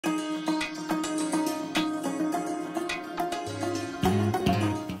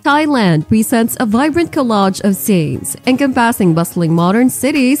Thailand presents a vibrant collage of scenes, encompassing bustling modern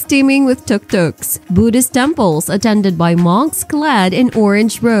cities teeming with tuk-tuks, Buddhist temples attended by monks clad in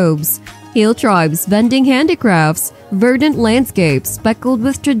orange robes, hill tribes vending handicrafts, verdant landscapes speckled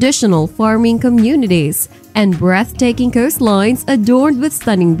with traditional farming communities, and breathtaking coastlines adorned with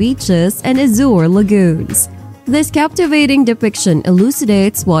stunning beaches and azure lagoons. This captivating depiction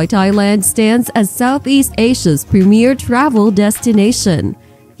elucidates why Thailand stands as Southeast Asia's premier travel destination.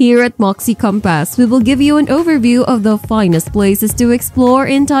 Here at Moxie Compass, we will give you an overview of the finest places to explore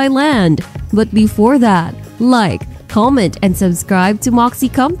in Thailand. But before that, like, comment, and subscribe to Moxie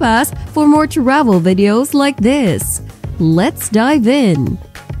Compass for more travel videos like this. Let's dive in.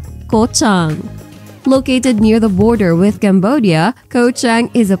 Koh Chang. Located near the border with Cambodia, Koh Chang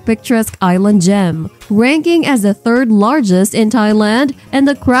is a picturesque island gem, ranking as the third largest in Thailand and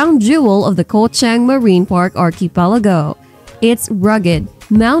the crown jewel of the Koh Chang Marine Park archipelago. Its rugged,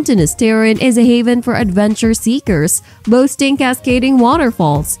 mountainous terrain is a haven for adventure seekers, boasting cascading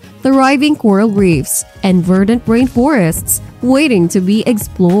waterfalls, thriving coral reefs, and verdant rainforests waiting to be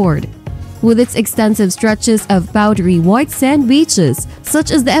explored. With its extensive stretches of powdery white sand beaches, such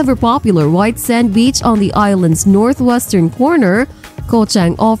as the ever-popular White Sand Beach on the island's northwestern corner, Koh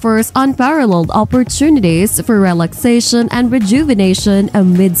Chang offers unparalleled opportunities for relaxation and rejuvenation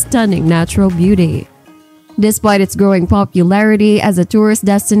amid stunning natural beauty. Despite its growing popularity as a tourist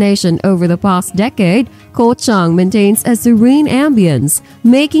destination over the past decade, Koh Chang maintains a serene ambience,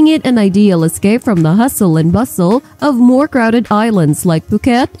 making it an ideal escape from the hustle and bustle of more crowded islands like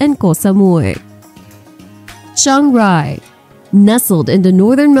Phuket and Koh Samui. Chiang Mai. Nestled in the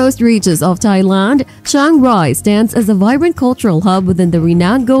northernmost reaches of Thailand, Chiang Mai stands as a vibrant cultural hub within the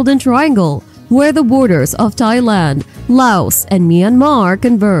renowned Golden Triangle, where the borders of Thailand, Laos, and Myanmar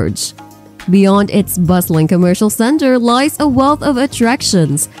converge. Beyond its bustling commercial center lies a wealth of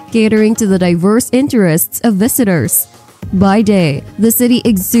attractions, catering to the diverse interests of visitors. By day, the city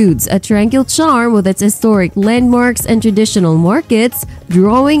exudes a tranquil charm with its historic landmarks and traditional markets,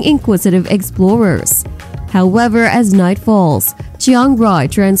 drawing inquisitive explorers. However, as night falls, Chiang Mai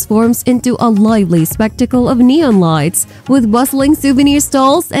transforms into a lively spectacle of neon lights, with bustling souvenir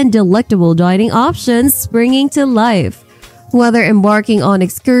stalls and delectable dining options springing to life. Whether embarking on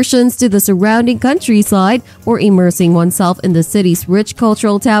excursions to the surrounding countryside or immersing oneself in the city's rich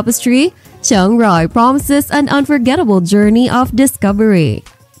cultural tapestry, Chiang Mai promises an unforgettable journey of discovery.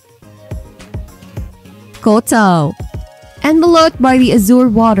 Koh Tao. Enveloped by the azure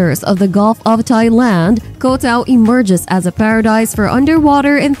waters of the Gulf of Thailand, Koh Tao emerges as a paradise for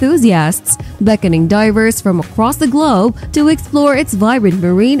underwater enthusiasts, beckoning divers from across the globe to explore its vibrant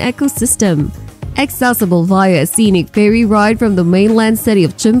marine ecosystem. Accessible via a scenic ferry ride from the mainland city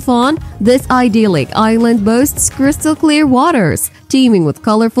of Chumphon, this idyllic island boasts crystal-clear waters, teeming with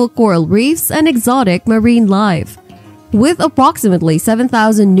colorful coral reefs and exotic marine life. With approximately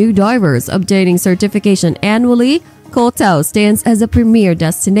 7,000 new divers obtaining certification annually, Koh Tao stands as a premier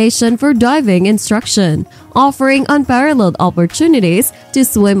destination for diving instruction, offering unparalleled opportunities to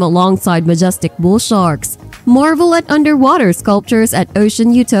swim alongside majestic bull sharks, marvel at underwater sculptures at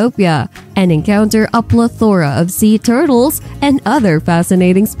Ocean Utopia, and encounter a plethora of sea turtles and other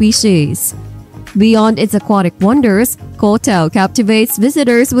fascinating species. Beyond its aquatic wonders, Koh Tao captivates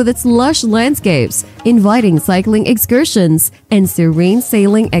visitors with its lush landscapes, inviting cycling excursions and serene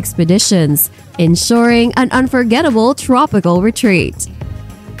sailing expeditions, ensuring an unforgettable tropical retreat.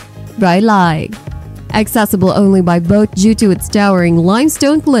 Rai Lai. Accessible only by boat due to its towering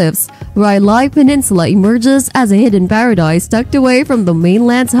limestone cliffs, Rai Lai Peninsula emerges as a hidden paradise tucked away from the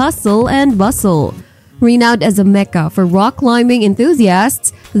mainland's hustle and bustle. Renowned as a mecca for rock climbing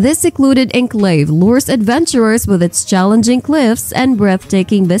enthusiasts, this secluded enclave lures adventurers with its challenging cliffs and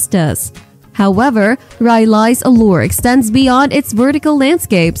breathtaking vistas. However, Rai Lai's allure extends beyond its vertical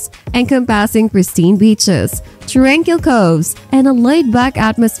landscapes, encompassing pristine beaches, tranquil coves, and a laid-back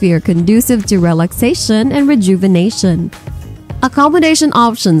atmosphere conducive to relaxation and rejuvenation. Accommodation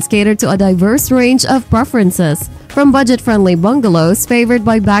options cater to a diverse range of preferences, from budget-friendly bungalows favored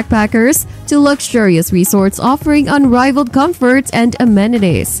by backpackers to luxurious resorts offering unrivaled comfort and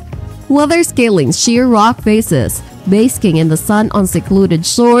amenities. Whether scaling sheer rock faces, basking in the sun on secluded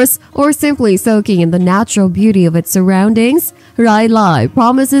shores, or simply soaking in the natural beauty of its surroundings, Rai Lai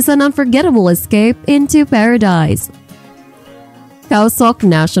promises an unforgettable escape into paradise. Khao Sok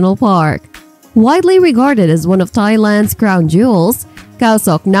National Park. Widely regarded as one of Thailand's crown jewels, Khao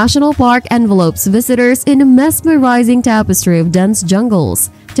Sok National Park envelopes visitors in a mesmerizing tapestry of dense jungles,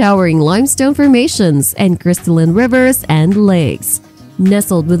 towering limestone formations, and crystalline rivers and lakes.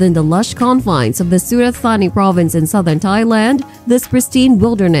 Nestled within the lush confines of the Sukhothai province in southern Thailand, this pristine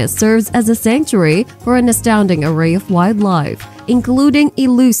wilderness serves as a sanctuary for an astounding array of wildlife, including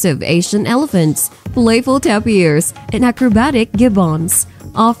elusive Asian elephants, playful tapirs, and acrobatic gibbons,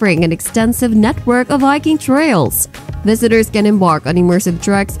 offering an extensive network of hiking trails. Visitors can embark on immersive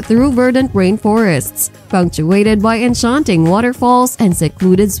treks through verdant rainforests, punctuated by enchanting waterfalls and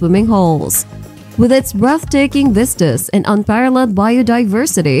secluded swimming holes. With its breathtaking vistas and unparalleled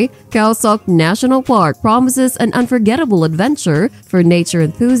biodiversity, Khao Sok National Park promises an unforgettable adventure for nature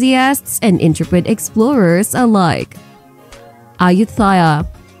enthusiasts and intrepid explorers alike. Ayutthaya.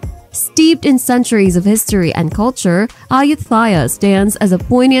 Steeped in centuries of history and culture, Ayutthaya stands as a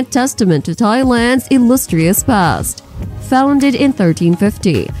poignant testament to Thailand's illustrious past. Founded in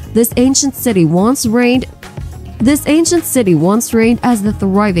 1350, this ancient city once reigned as the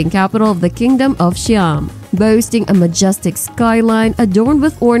thriving capital of the Kingdom of Siam, boasting a majestic skyline adorned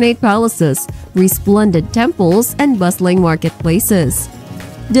with ornate palaces, resplendent temples, and bustling marketplaces.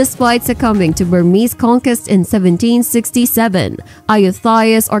 Despite succumbing to Burmese conquest in 1767,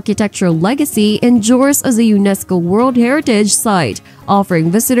 Ayutthaya's architectural legacy endures as a UNESCO World Heritage Site, offering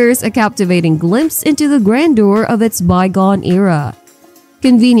visitors a captivating glimpse into the grandeur of its bygone era.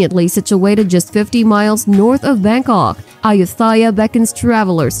 Conveniently situated just 50 miles north of Bangkok, Ayutthaya beckons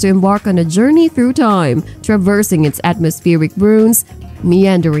travelers to embark on a journey through time, traversing its atmospheric ruins,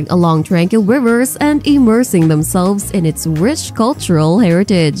 meandering along tranquil rivers, and immersing themselves in its rich cultural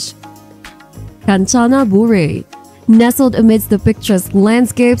heritage. Kanchanaburi. Nestled amidst the picturesque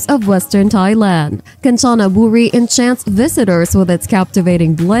landscapes of western Thailand, Kanchanaburi enchants visitors with its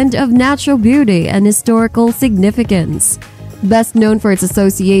captivating blend of natural beauty and historical significance. Best known for its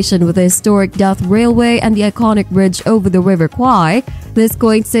association with the historic Death Railway and the iconic bridge over the River Kwai, this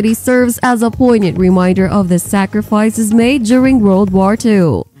quaint city serves as a poignant reminder of the sacrifices made during World War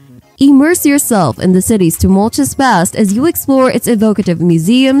II. Immerse yourself in the city's tumultuous past as you explore its evocative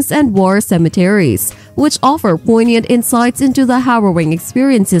museums and war cemeteries, which offer poignant insights into the harrowing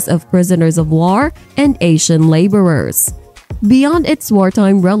experiences of prisoners of war and Asian laborers. Beyond its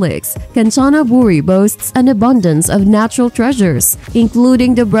wartime relics, Kanchanaburi boasts an abundance of natural treasures,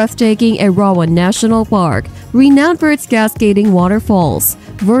 including the breathtaking Erawan National Park, renowned for its cascading waterfalls,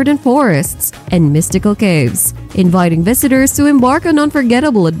 verdant forests, and mystical caves, inviting visitors to embark on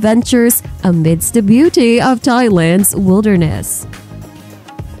unforgettable adventures amidst the beauty of Thailand's wilderness.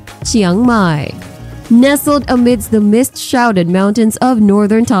 Chiang Mai. Nestled amidst the mist-shrouded mountains of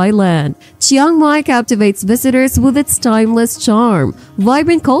northern Thailand, Chiang Mai captivates visitors with its timeless charm,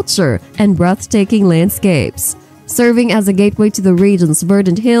 vibrant culture, and breathtaking landscapes. Serving as a gateway to the region's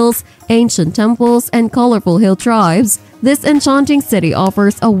verdant hills, ancient temples, and colorful hill tribes, this enchanting city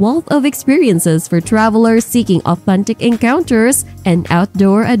offers a wealth of experiences for travelers seeking authentic encounters and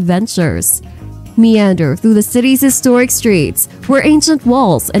outdoor adventures. Meander through the city's historic streets, where ancient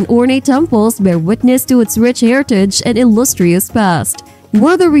walls and ornate temples bear witness to its rich heritage and illustrious past,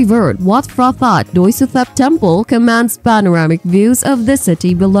 where the revered Wat Phra That Doi Suthep Temple commands panoramic views of the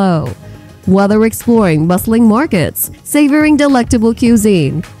city below. Whether exploring bustling markets, savoring delectable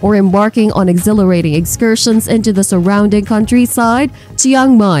cuisine, or embarking on exhilarating excursions into the surrounding countryside,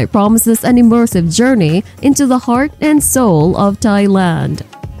 Chiang Mai promises an immersive journey into the heart and soul of Thailand.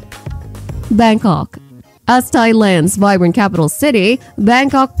 Bangkok. As Thailand's vibrant capital city,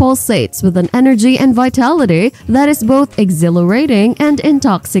 Bangkok pulsates with an energy and vitality that is both exhilarating and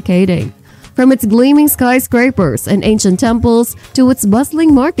intoxicating. From its gleaming skyscrapers and ancient temples to its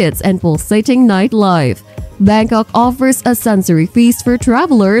bustling markets and pulsating nightlife, Bangkok offers a sensory feast for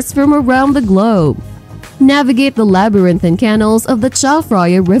travelers from around the globe. Navigate the labyrinthine canals of the Chao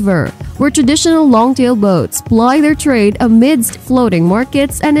Phraya River, where traditional long-tail boats ply their trade amidst floating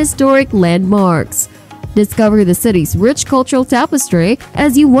markets and historic landmarks. Discover the city's rich cultural tapestry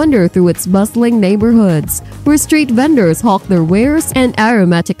as you wander through its bustling neighborhoods, where street vendors hawk their wares and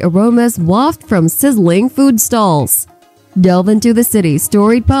aromatic aromas waft from sizzling food stalls. Delve into the city's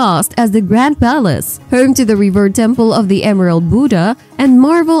storied past as the Grand Palace, home to the revered Temple of the Emerald Buddha, and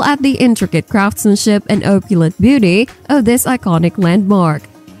marvel at the intricate craftsmanship and opulent beauty of this iconic landmark.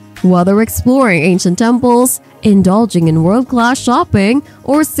 Whether exploring ancient temples, indulging in world-class shopping,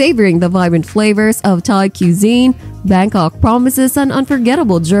 or savoring the vibrant flavors of Thai cuisine, Bangkok promises an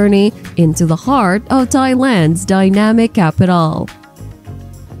unforgettable journey into the heart of Thailand's dynamic capital.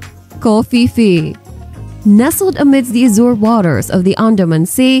 Koh Phi Phi. Nestled amidst the azure waters of the Andaman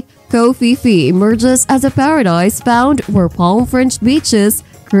Sea, Koh Phi Phi emerges as a paradise found where palm-fringed beaches,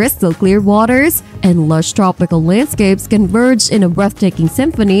 crystal-clear waters, and lush tropical landscapes converge in a breathtaking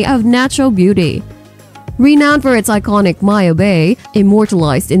symphony of natural beauty. Renowned for its iconic Maya Bay,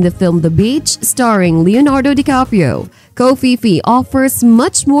 immortalized in the film The Beach starring Leonardo DiCaprio, Koh Phi offers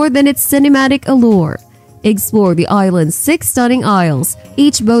much more than its cinematic allure. Explore the island's 6 stunning isles,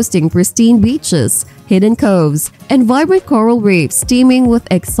 each boasting pristine beaches, hidden coves, and vibrant coral reefs teeming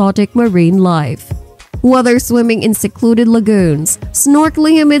with exotic marine life. Whether swimming in secluded lagoons,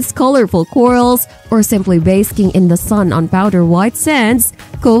 snorkeling amidst colorful corals, or simply basking in the sun on powder white sands,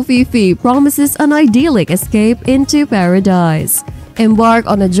 Koh Phi promises an idyllic escape into paradise. Embark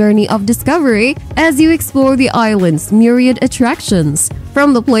on a journey of discovery as you explore the island's myriad attractions,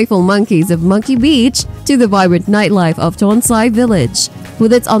 from the playful monkeys of Monkey Beach to the vibrant nightlife of Tonsai Village.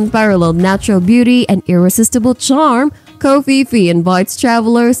 With its unparalleled natural beauty and irresistible charm, Koh Phi invites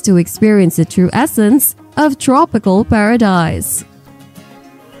travelers to experience the true essence of tropical paradise.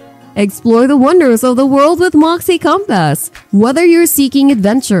 Explore the wonders of the world with Moxie Compass. Whether you're seeking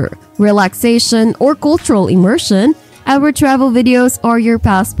adventure, relaxation, or cultural immersion, our travel videos are your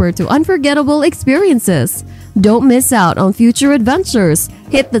passport to unforgettable experiences. Don't miss out on future adventures.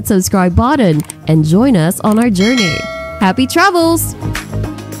 Hit that subscribe button and join us on our journey. Happy travels!